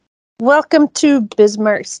Welcome to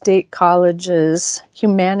Bismarck State College's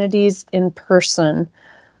Humanities in Person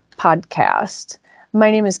podcast. My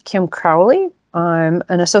name is Kim Crowley. I'm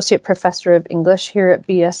an associate professor of English here at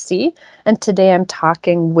BSC, and today I'm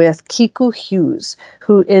talking with Kiku Hughes,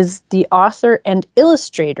 who is the author and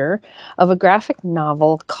illustrator of a graphic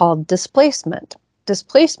novel called Displacement.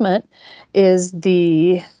 Displacement is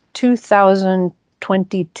the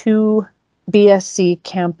 2022 BSC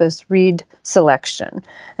Campus Read Selection.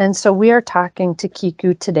 And so we are talking to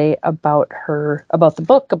Kiku today about the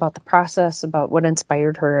book, about the process, about what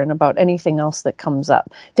inspired her, and about anything else that comes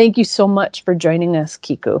up. Thank you so much for joining us,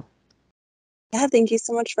 Kiku. Yeah, thank you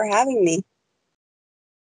so much for having me.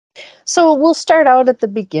 So we'll start out at the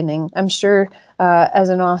beginning. I'm sure as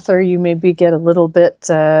an author, you maybe get a little bit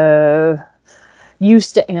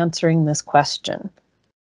used to answering this question.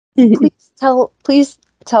 Please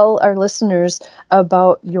tell our listeners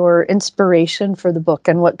about your inspiration for the book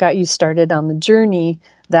and what got you started on the journey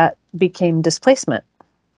that became Displacement.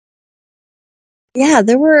 Yeah,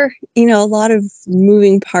 there were, a lot of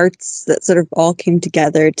moving parts that sort of all came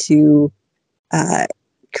together to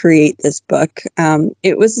create this book.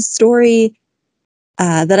 It was a story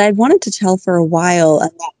that I'd wanted to tell for a while,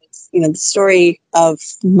 and that was, the story of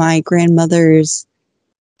my grandmother's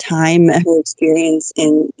time and her experience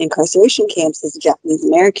in incarceration camps as a Japanese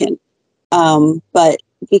American. But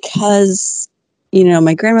because,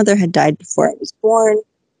 my grandmother had died before I was born,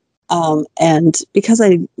 and because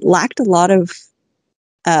I lacked a lot of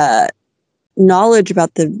knowledge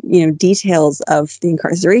about the, details of the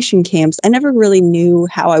incarceration camps, I never really knew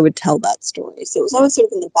how I would tell that story. So it was always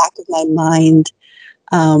sort of in the back of my mind.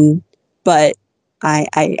 But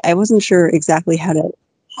I wasn't sure exactly how to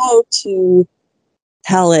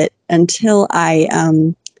tell it until I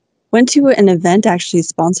went to an event actually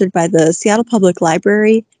sponsored by the Seattle Public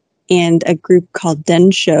Library and a group called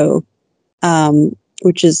Densho,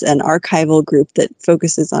 which is an archival group that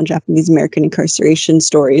focuses on Japanese American incarceration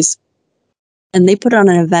stories. And they put on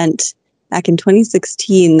an event back in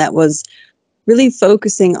 2016 that was really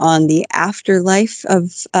focusing on the afterlife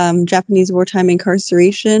of Japanese wartime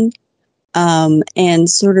incarceration. And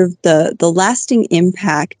sort of the lasting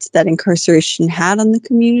impact that incarceration had on the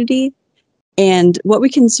community and what we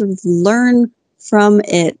can sort of learn from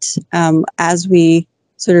it as we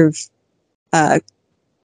sort of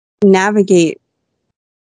navigate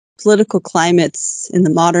political climates in the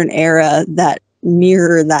modern era that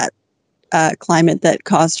mirror that climate that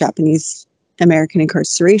caused Japanese American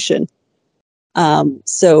incarceration.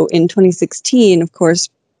 So in 2016, of course,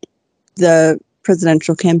 the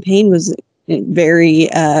presidential campaign was very,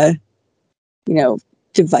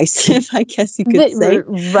 divisive, I guess you could say.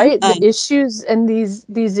 Right. The issues and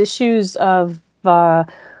these issues of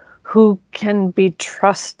who can be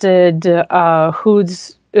trusted,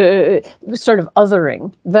 who's sort of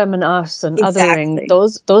othering them and us and Exactly.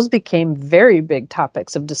 othering, those became very big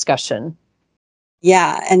topics of discussion.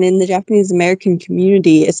 Yeah. And in the Japanese American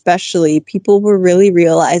community, especially, people were really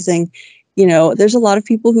realizing, there's a lot of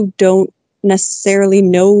people who don't necessarily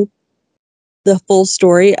know the full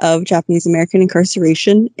story of Japanese American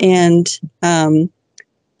incarceration. And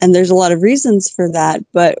there's a lot of reasons for that.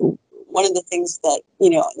 But one of the things that,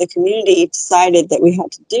 the community decided that we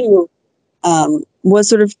had to do was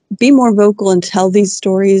sort of be more vocal and tell these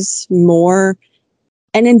stories more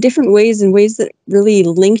and in different ways, in ways that really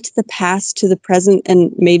linked the past to the present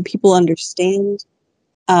and made people understand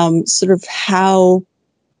sort of how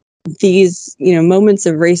these, moments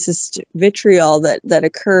of racist vitriol that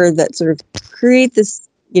occur that sort of create this,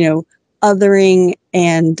 othering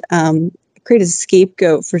and create a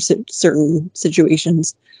scapegoat for certain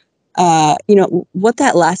situations. What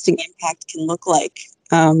that lasting impact can look like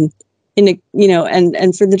and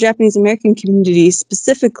for the Japanese American community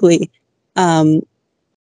specifically,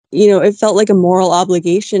 it felt like a moral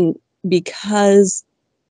obligation because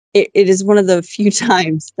it is one of the few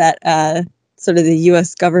times that sort of the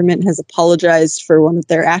U.S. government has apologized for one of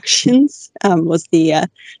their actions. Was the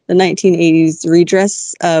 1980s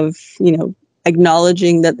redress of,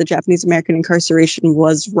 acknowledging that the Japanese American incarceration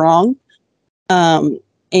was wrong.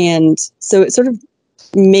 And so it sort of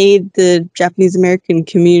made the Japanese American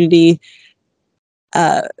community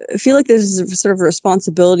feel like there's a sort of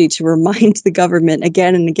responsibility to remind the government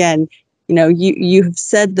again and again, you have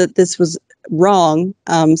said that this was wrong,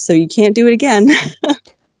 so you can't do it again.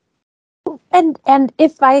 And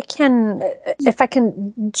if I can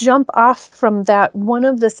jump off from that, one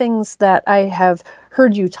of the things that I have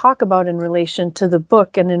heard you talk about in relation to the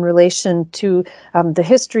book and in relation to the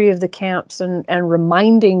history of the camps and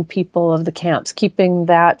reminding people of the camps, keeping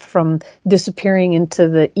that from disappearing into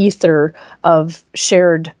the ether of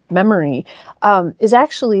shared memory, is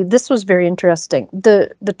actually, this was very interesting.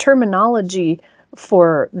 The terminology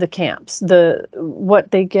for the camps,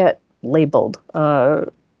 what they get labeled.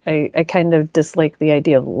 I kind of dislike the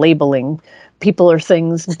idea of labeling people or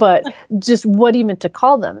things, but just what even to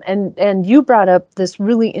call them. And you brought up this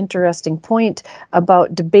really interesting point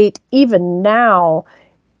about debate even now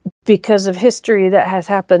because of history that has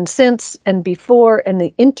happened since and before and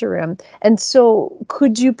the interim. And so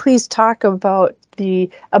could you please talk about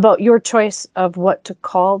your choice of what to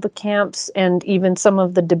call the camps and even some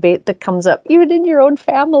of the debate that comes up even in your own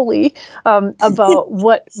family about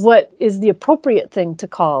what is the appropriate thing to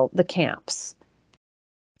call the camps?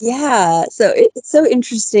 Yeah, so it's so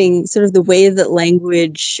interesting, sort of the way that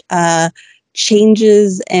language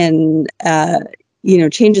changes and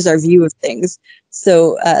changes our view of things.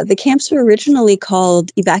 So the camps were originally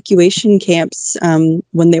called evacuation camps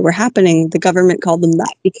when they were happening. The government called them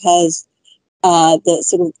that because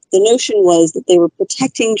the notion was that they were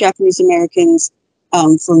protecting Japanese Americans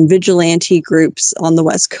from vigilante groups on the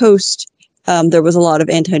West Coast. There was a lot of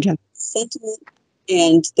anti-Japanese sentiment,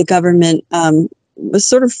 and the government was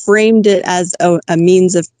sort of framed it as a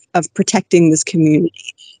means of protecting this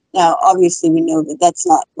community. Now, obviously, we know that that's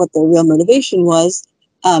not what their real motivation was,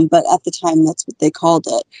 but at the time, that's what they called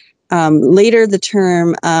it. Later, the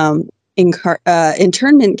term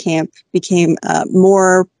internment camp became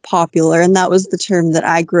more popular, and that was the term that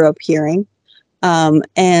I grew up hearing.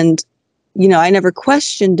 And, I never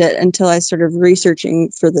questioned it until I started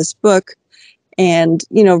researching for this book and,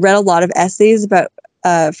 read a lot of essays about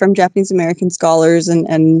from Japanese American scholars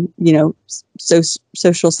and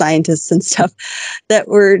social scientists and stuff that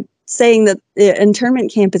were saying that the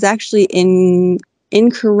internment camp is actually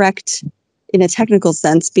incorrect in a technical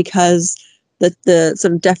sense because the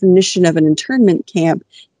sort of definition of an internment camp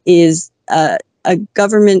is a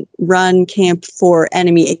government-run camp for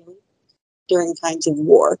enemy aliens during times of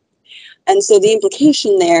war. And so the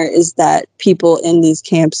implication there is that people in these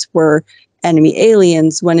camps were enemy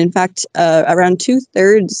aliens, when in fact around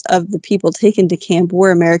 2/3 of the people taken to camp were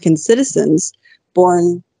American citizens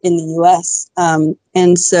born in the U.S.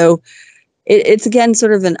 And so it's again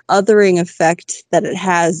sort of an othering effect that it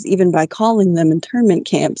has even by calling them internment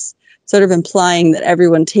camps, sort of implying that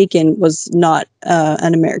everyone taken was not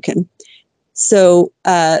an American. So,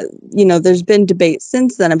 there's been debate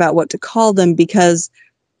since then about what to call them because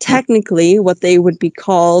technically what they would be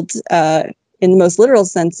called in the most literal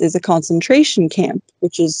sense is a concentration camp,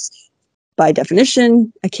 which is by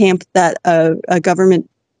definition a camp that a government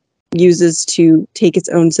uses to take its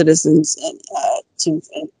own citizens and to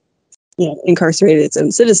incarcerate its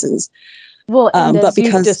own citizens. Well, and but as you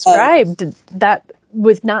because described that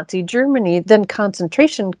with Nazi Germany, then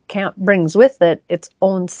concentration camp brings with it its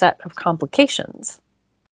own set of complications.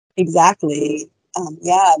 Exactly.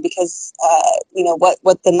 Because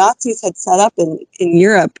what the Nazis had set up in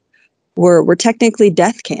Europe were technically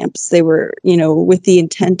death camps. They were, with the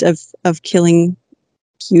intent of killing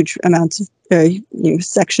huge amounts of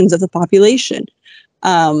sections of the population.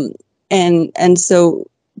 And so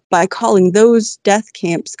by calling those death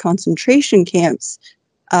camps concentration camps,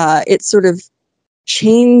 it sort of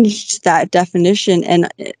changed that definition and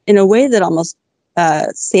in a way that almost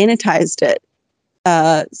sanitized it,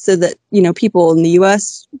 so that people in the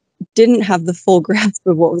U.S. didn't have the full grasp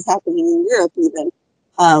of what was happening in Europe, even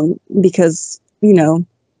because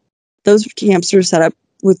those camps were set up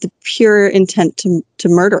with the pure intent to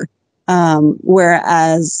murder,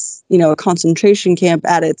 whereas a concentration camp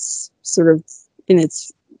at its sort of in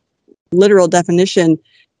its literal definition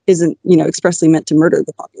isn't expressly meant to murder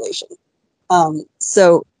the population.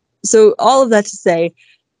 So all of that to say,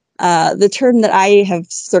 the term that I have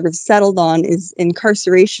sort of settled on is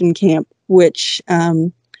incarceration camp, which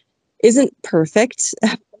isn't perfect.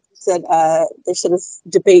 Said there's sort of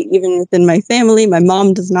debate even within my family. My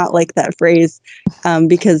mom does not like that phrase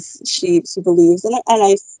because she believes, and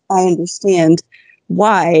I understand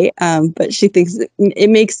why, but she thinks it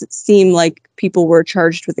makes it seem like people were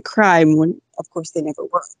charged with a crime when, of course, they never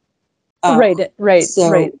were.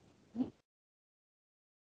 Right.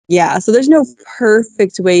 Yeah, so there's no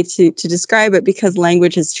perfect way to describe it because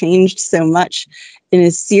language has changed so much in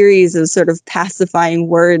a series of sort of pacifying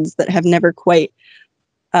words that have never quite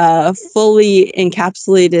fully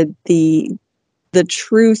encapsulated the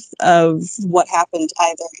truth of what happened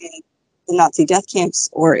either in the Nazi death camps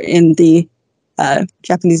or in the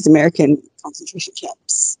Japanese American concentration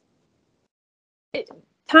camps.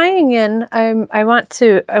 Tying in, I want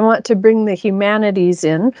to bring the humanities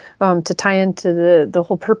in, to tie into the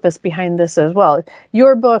whole purpose behind this as well.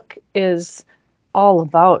 Your book is all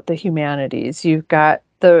about the humanities. You've got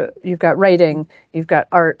writing, you've got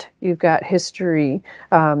art, you've got history.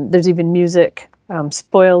 There's even music.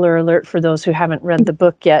 Spoiler alert for those who haven't read the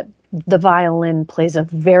book yet. The violin plays a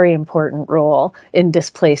very important role in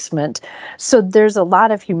Displacement. So there's a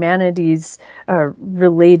lot of humanities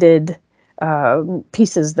related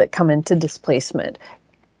pieces that come into Displacement.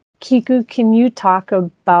 Kiku, can you talk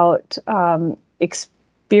about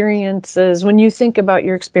experiences, when you think about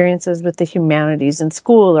your experiences with the humanities in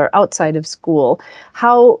school or outside of school,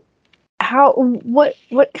 what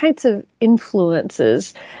kinds of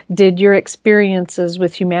influences did your experiences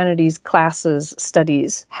with humanities classes,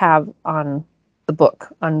 studies have on the book,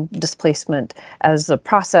 on Displacement as a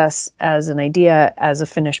process, as an idea, as a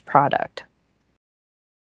finished product?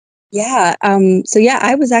 Yeah. So yeah,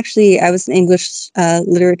 I was an English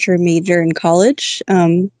literature major in college.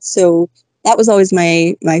 So that was always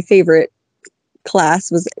my favorite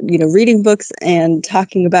class, was, reading books and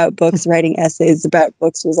talking about books, writing essays about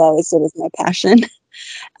books was always sort of my passion.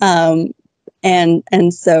 And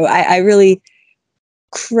so I really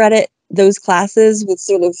credit those classes with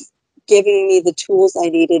sort of giving me the tools I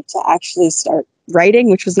needed to actually start writing,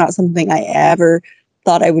 which was not something I ever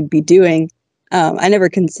thought I would be doing. I never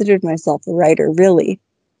considered myself a writer, really.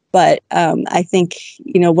 But I think,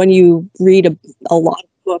 when you read a lot of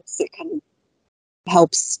books, it kind of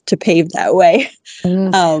helps to pave that way.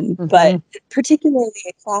 But particularly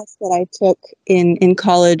a class that I took in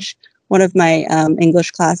college, one of my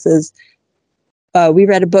English classes, we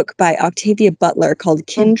read a book by Octavia Butler called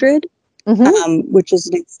Kindred, which is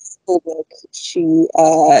an incredible book.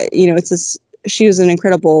 She was an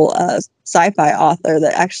incredible sci-fi author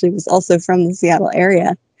that actually was also from the Seattle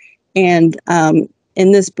area. And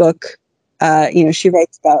in this book, she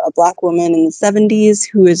writes about a Black woman in the 70s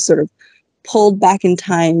who is sort of pulled back in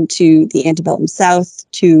time to the antebellum South,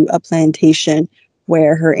 to a plantation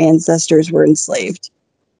where her ancestors were enslaved.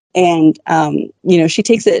 And, she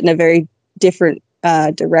takes it in a very different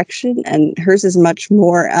direction, and hers is much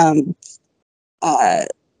more,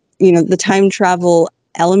 the time travel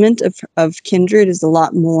element of Kindred is a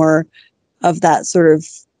lot more of that sort of,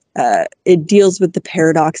 it deals with the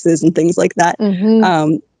paradoxes and things like that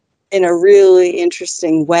in a really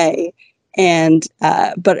interesting way. And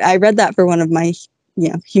but I read that for one of my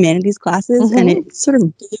humanities classes, and it sort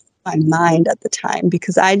of blew my mind at the time,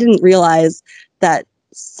 because I didn't realize that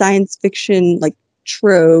science fiction like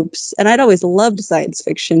tropes, and I'd always loved science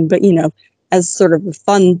fiction, but as sort of a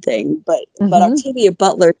fun thing, but Octavia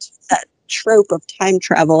Butler took that trope of time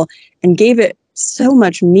travel and gave it so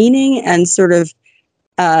much meaning and sort of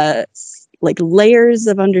like layers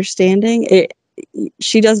of understanding.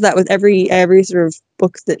 She does that with every sort of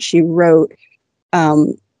book that she wrote.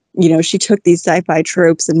 She took these sci-fi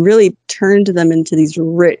tropes and really turned them into these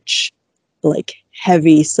rich, like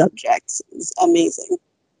heavy subjects. It's amazing.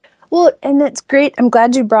 Well, and that's great. I'm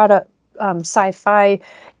glad you brought up sci-fi.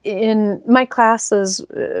 In my classes,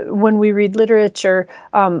 when we read literature,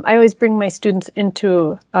 I always bring my students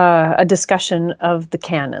into a discussion of the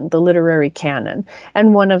canon, the literary canon.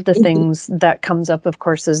 And one of the things that comes up, of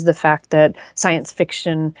course, is the fact that science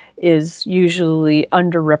fiction is usually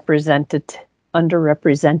underrepresented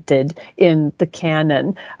in the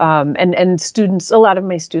canon. And students, a lot of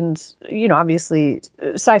my students, obviously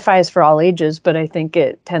sci-fi is for all ages, but I think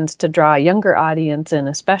it tends to draw a younger audience in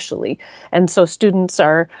especially. And so students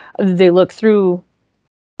they look through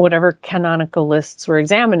whatever canonical lists we're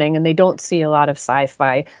examining, and they don't see a lot of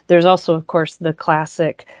sci-fi. There's also, of course, the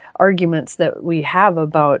classic arguments that we have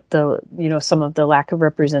about some of the lack of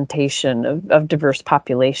representation of diverse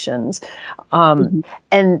populations. And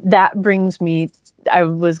that brings me, I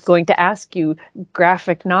was going to ask you,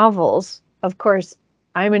 graphic novels. Of course,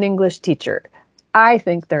 I'm an English teacher. I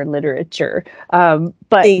think they're literature.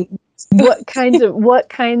 But what kinds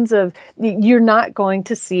of, you're not going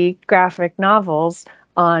to see graphic novels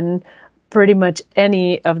on pretty much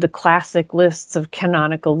any of the classic lists of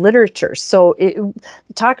canonical literature. So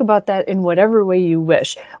talk about that in whatever way you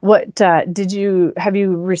wish. What have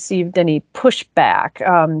you received any pushback?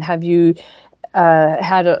 Have you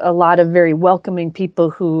had a lot of very welcoming people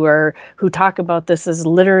who talk about this as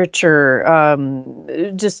literature?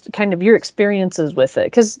 Just kind of your experiences with it,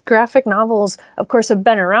 because graphic novels, of course, have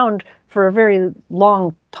been around for a very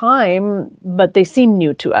long time, but they seem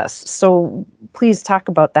new to us. So please talk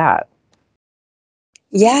about that.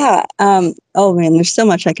 Yeah. Oh man, there's so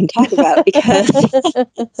much I can talk about, because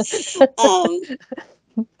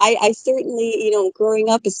I certainly, growing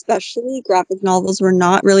up, especially, graphic novels were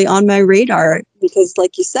not really on my radar because,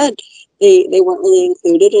 like you said, they weren't really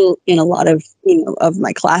included in a lot of, of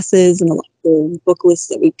my classes and a lot of the book lists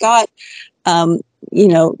that we got. Um,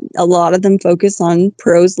 a lot of them focus on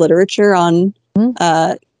prose literature, on,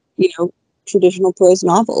 traditional prose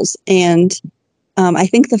novels. And I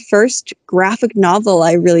think the first graphic novel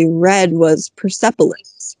I really read was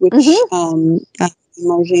Persepolis, which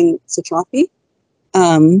Marjane Satrapi.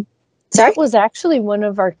 That was actually one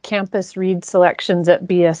of our campus read selections at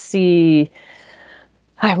BSC.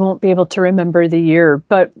 I won't be able to remember the year,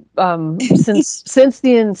 but since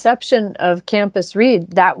the inception of Campus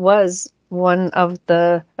Read, that was one of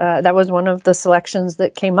the selections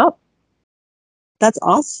that came up. That's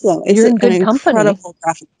awesome! It's You're in good incredible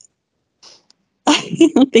graphic.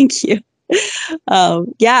 Thank you.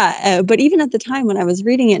 But even at the time when I was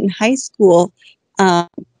reading it in high school, I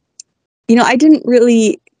didn't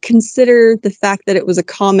really consider the fact that it was a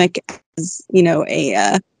comic as,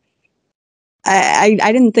 I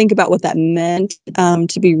didn't think about what that meant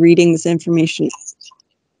to be reading this information.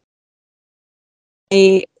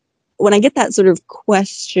 When I get that sort of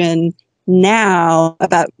question now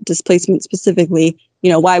about displacement specifically,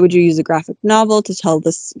 why would you use a graphic novel to tell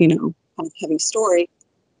this, kind of heavy story?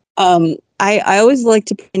 I always like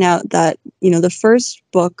to point out that, the first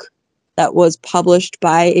book that was published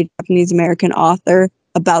by a Japanese American author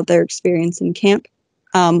about their experience in camp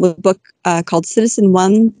was a book called Citizen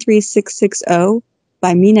 13660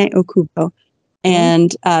 by Minae Okubo.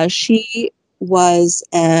 And she was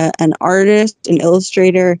an artist, an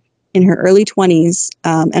illustrator in her early 20s,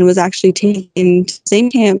 and was actually taken to the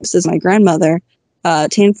same camps as my grandmother,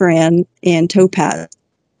 Tanforan and Topaz.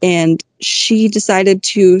 And she decided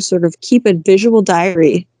to sort of keep a visual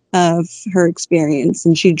diary of her experience.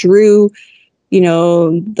 And she drew,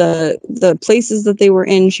 the places that they were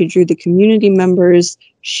in. She drew the community members.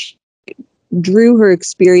 She drew her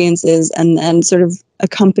experiences and then sort of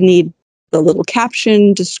accompanied the little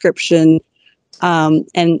caption description. And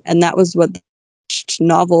that was what the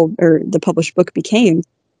novel or the published book became.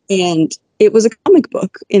 And it was a comic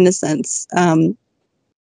book in a sense.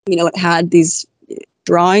 It had these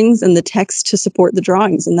drawings and the text to support the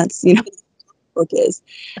drawings. And that's, what the book is.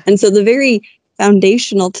 And so the very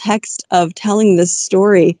foundational text of telling this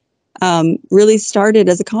story really started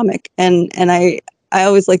as a comic. And I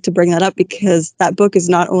always like to bring that up because that book is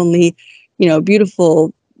not only, a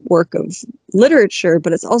beautiful work of literature,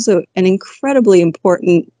 but it's also an incredibly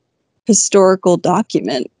important historical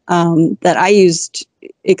document that I used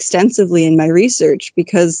extensively in my research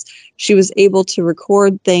because she was able to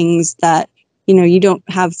record things that, you don't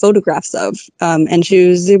have photographs of. And she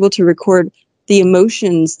was able to record the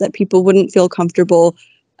emotions that people wouldn't feel comfortable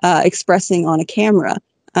expressing on a camera.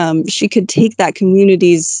 She could take that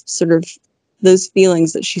community's sort of those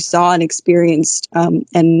feelings that she saw and experienced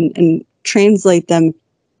and translate them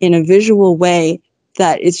in a visual way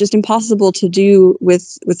that is just impossible to do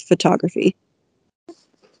with photography.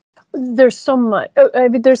 There's so much. I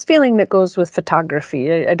mean, there's feeling that goes with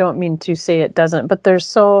photography. I don't mean to say it doesn't, but there's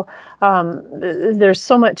so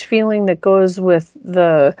much feeling that goes with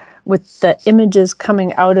the images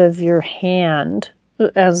coming out of your hand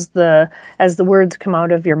as the words come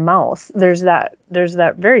out of your mouth. There's that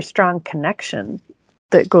very strong connection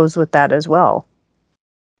that goes with that as well.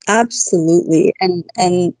 Absolutely, and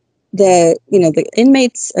the the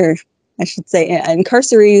inmates, or I should say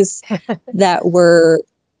incarcerees that were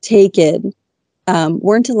taken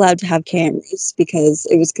weren't allowed to have cameras because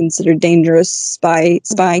it was considered dangerous spy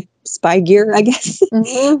gear, I guess.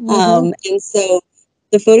 And so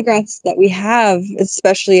the photographs that we have,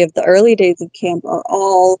 especially of the early days of camp, are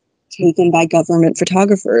all taken by government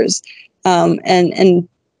photographers. And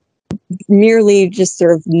merely just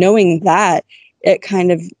sort of knowing that, it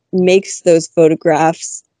kind of makes those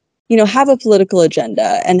photographs, have a political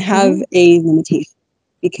agenda and have a limitation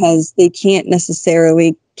because they can't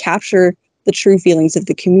necessarily capture the true feelings of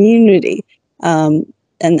the community. And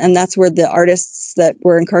that's where the artists that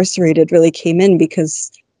were incarcerated really came in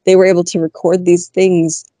because they were able to record these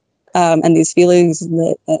things and these feelings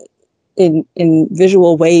in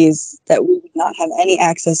visual ways that we would not have any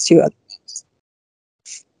access to.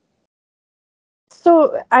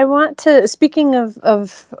 So I want to, speaking of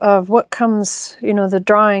what comes, the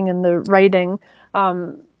drawing and the writing,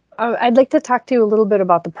 I'd like to talk to you a little bit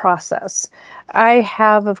about the process. I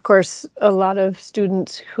have, of course, a lot of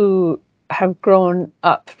students who have grown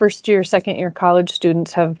up. First year, second year college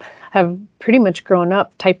students have pretty much grown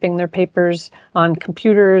up typing their papers on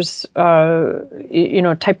computers,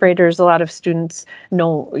 typewriters. A lot of students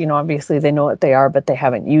know, obviously they know what they are, but they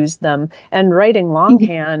haven't used them. And writing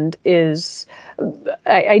longhand is,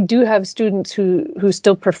 I do have students who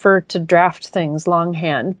still prefer to draft things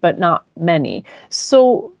longhand, but not many.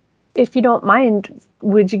 So if you don't mind,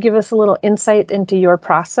 would you give us a little insight into your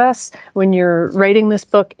process when you're writing this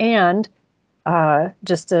book? And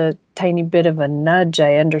just a tiny bit of a nudge,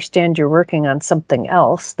 I understand you're working on something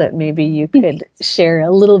else that maybe you could share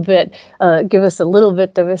a little bit, give us a little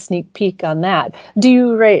bit of a sneak peek on that. Do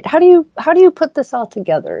you write? How do you put this all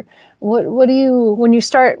together? What do you, when you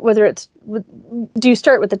start, do you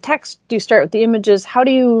start with the text? Do you start with the images? How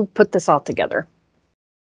do you put this all together?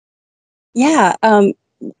 Yeah,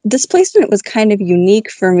 Displacement was kind of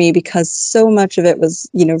unique for me because so much of it was,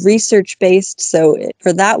 research based. So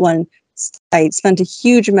for that one, I spent a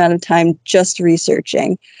huge amount of time just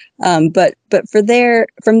researching. But from there,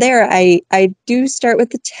 I do start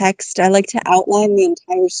with the text. I like to outline the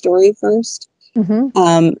entire story first. And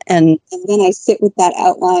then I sit with that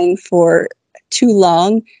outline for too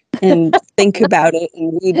long and think about it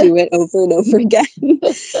and redo it over and over again.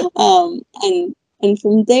 And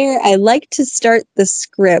from there, I like to start the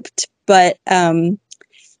script, but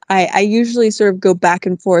I usually sort of go back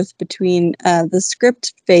and forth between the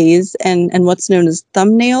script phase and what's known as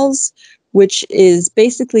thumbnails, which is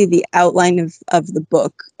basically the outline of the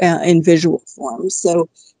book in visual form. So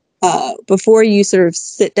before you sort of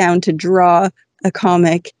sit down to draw a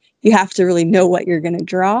comic, you have to really know what you're going to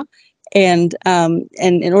draw. And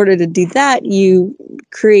in order to do that, you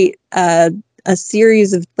create a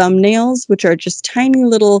series of thumbnails, which are just tiny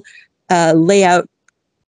little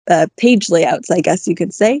page layouts, I guess you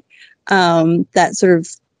could say, that sort of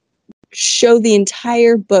show the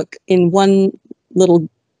entire book in one little,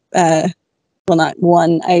 well, not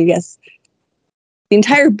one, I guess. The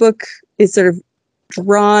entire book is sort of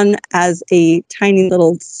drawn as a tiny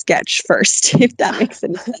little sketch first, if that makes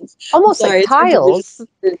any sense. Almost like tiles.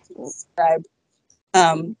 To describe.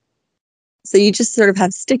 So you just sort of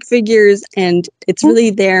have stick figures, and it's really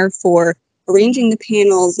there for arranging the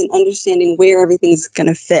panels and understanding where everything's going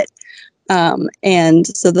to fit. And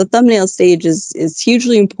so the thumbnail stage is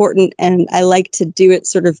hugely important, and I like to do it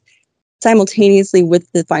sort of simultaneously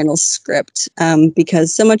with the final script,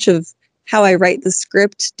 because so much of how I write the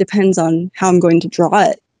script depends on how I'm going to draw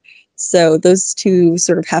it. So those two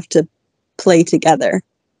sort of have to play together.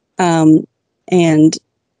 And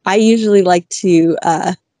I usually like to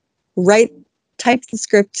type the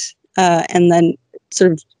script, and then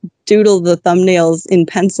sort of doodle the thumbnails in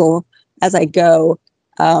pencil as I go.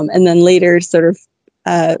 And then later sort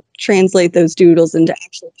of translate those doodles into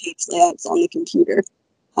actual page layouts on the computer.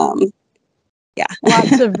 Yeah.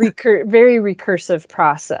 Lots of very recursive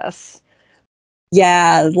process.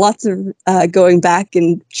 Yeah, lots of going back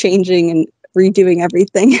and changing and redoing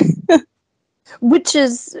everything. Which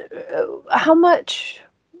is how much,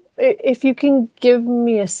 if you can give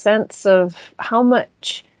me a sense of how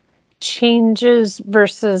much changes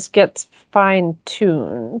versus gets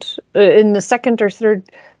fine-tuned in the second or third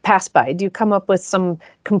pass by. Do you come up with some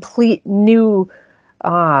complete new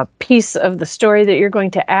piece of the story that you're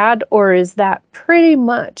going to add, or is that pretty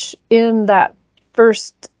much in that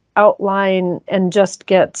first outline and just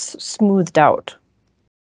gets smoothed out?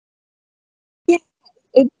 Yeah,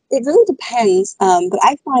 it really depends. But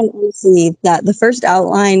I find honestly that the first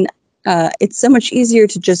outline, it's so much easier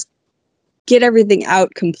to just get everything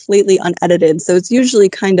out completely unedited. So it's usually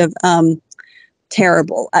kind of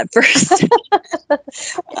terrible at first.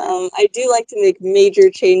 I do like to make major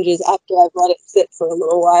changes after I've let it sit for a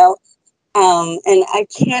little while. And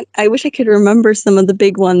I wish I could remember some of the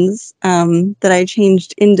big ones that I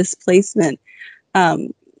changed in Displacement.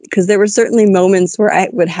 Because there were certainly moments where I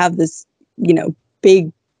would have this,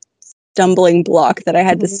 big stumbling block that I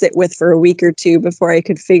had to sit with for a week or two before I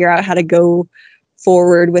could figure out how to go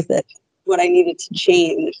forward with it, what I needed to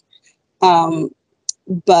change.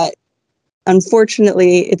 But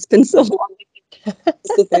unfortunately, it's been so long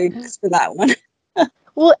specifics for that one.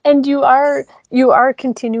 Well, and you are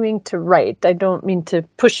continuing to write. I don't mean to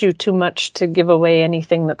push you too much to give away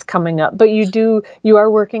anything that's coming up, but you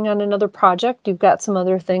are working on another project. You've got some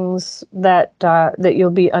other things that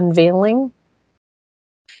you'll be unveiling.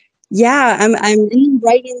 Yeah, I'm in the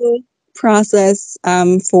writing process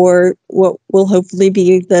for what will hopefully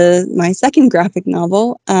be my second graphic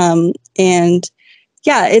novel. And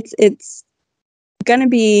yeah, it's going to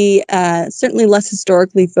be certainly less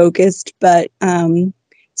historically focused, but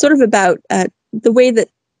sort of about the way that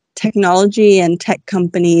technology and tech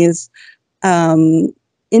companies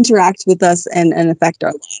interact with us and affect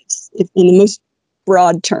our lives in the most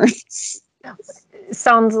broad terms.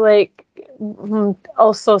 Sounds like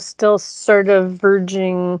also still sort of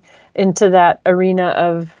verging into that arena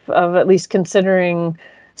of at least considering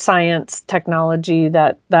science, technology,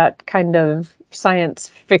 that kind of science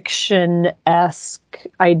fiction-esque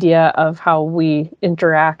idea of how we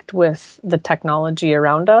interact with the technology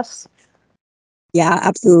around us. Yeah,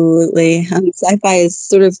 absolutely. Sci-fi is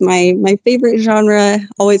sort of my favorite genre,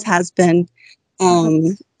 always has been.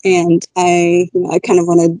 And I kind of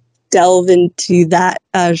want to delve into that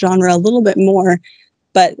genre a little bit more.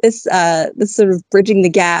 But this sort of bridging the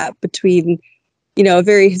gap between, a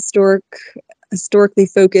very historically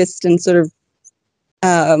focused and sort of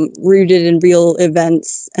rooted in real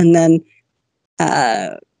events, and then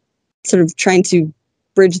sort of trying to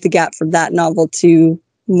bridge the gap from that novel to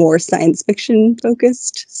more science fiction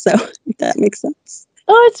focused. So if that makes sense.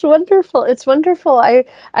 Oh, it's wonderful. It's wonderful.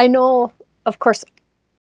 I know, of course,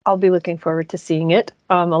 I'll be looking forward to seeing it.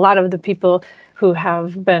 A lot of the people who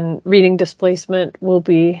have been reading Displacement will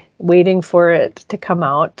be waiting for it to come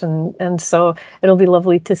out, and so it'll be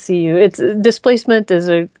lovely to see you. Displacement is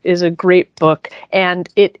a great book, and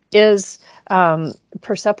it is.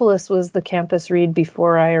 Persepolis was the campus read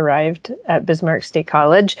before I arrived at Bismarck State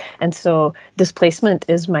College, and so Displacement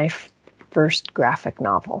is my first graphic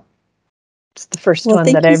novel. It's the first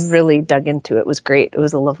one that I've really dug into. It was great. It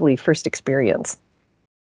was a lovely first experience.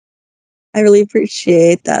 I really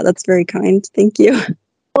appreciate that. That's very kind. Thank you.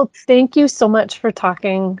 Well, thank you so much for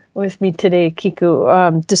talking with me today,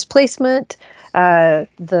 Kiku. Displacement,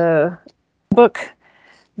 the book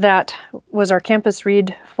that was our campus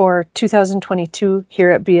read for 2022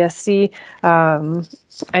 here at BSC.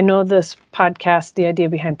 I know this podcast, the idea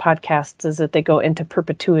behind podcasts is that they go into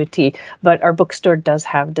perpetuity, but our bookstore does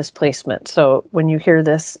have Displacement. So when you hear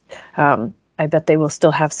this, I bet they will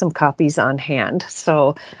still have some copies on hand.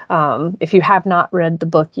 So if you have not read the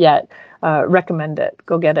book yet, recommend it.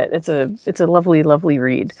 Go get it. It's a lovely, lovely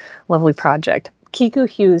read, lovely project. Kiku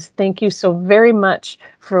Hughes, thank you so very much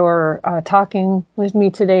for talking with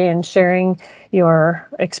me today and sharing your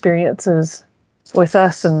experiences with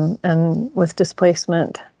us and with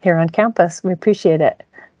Displacement here on campus. We appreciate it.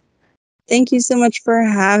 Thank you so much for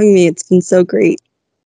having me. It's been so great.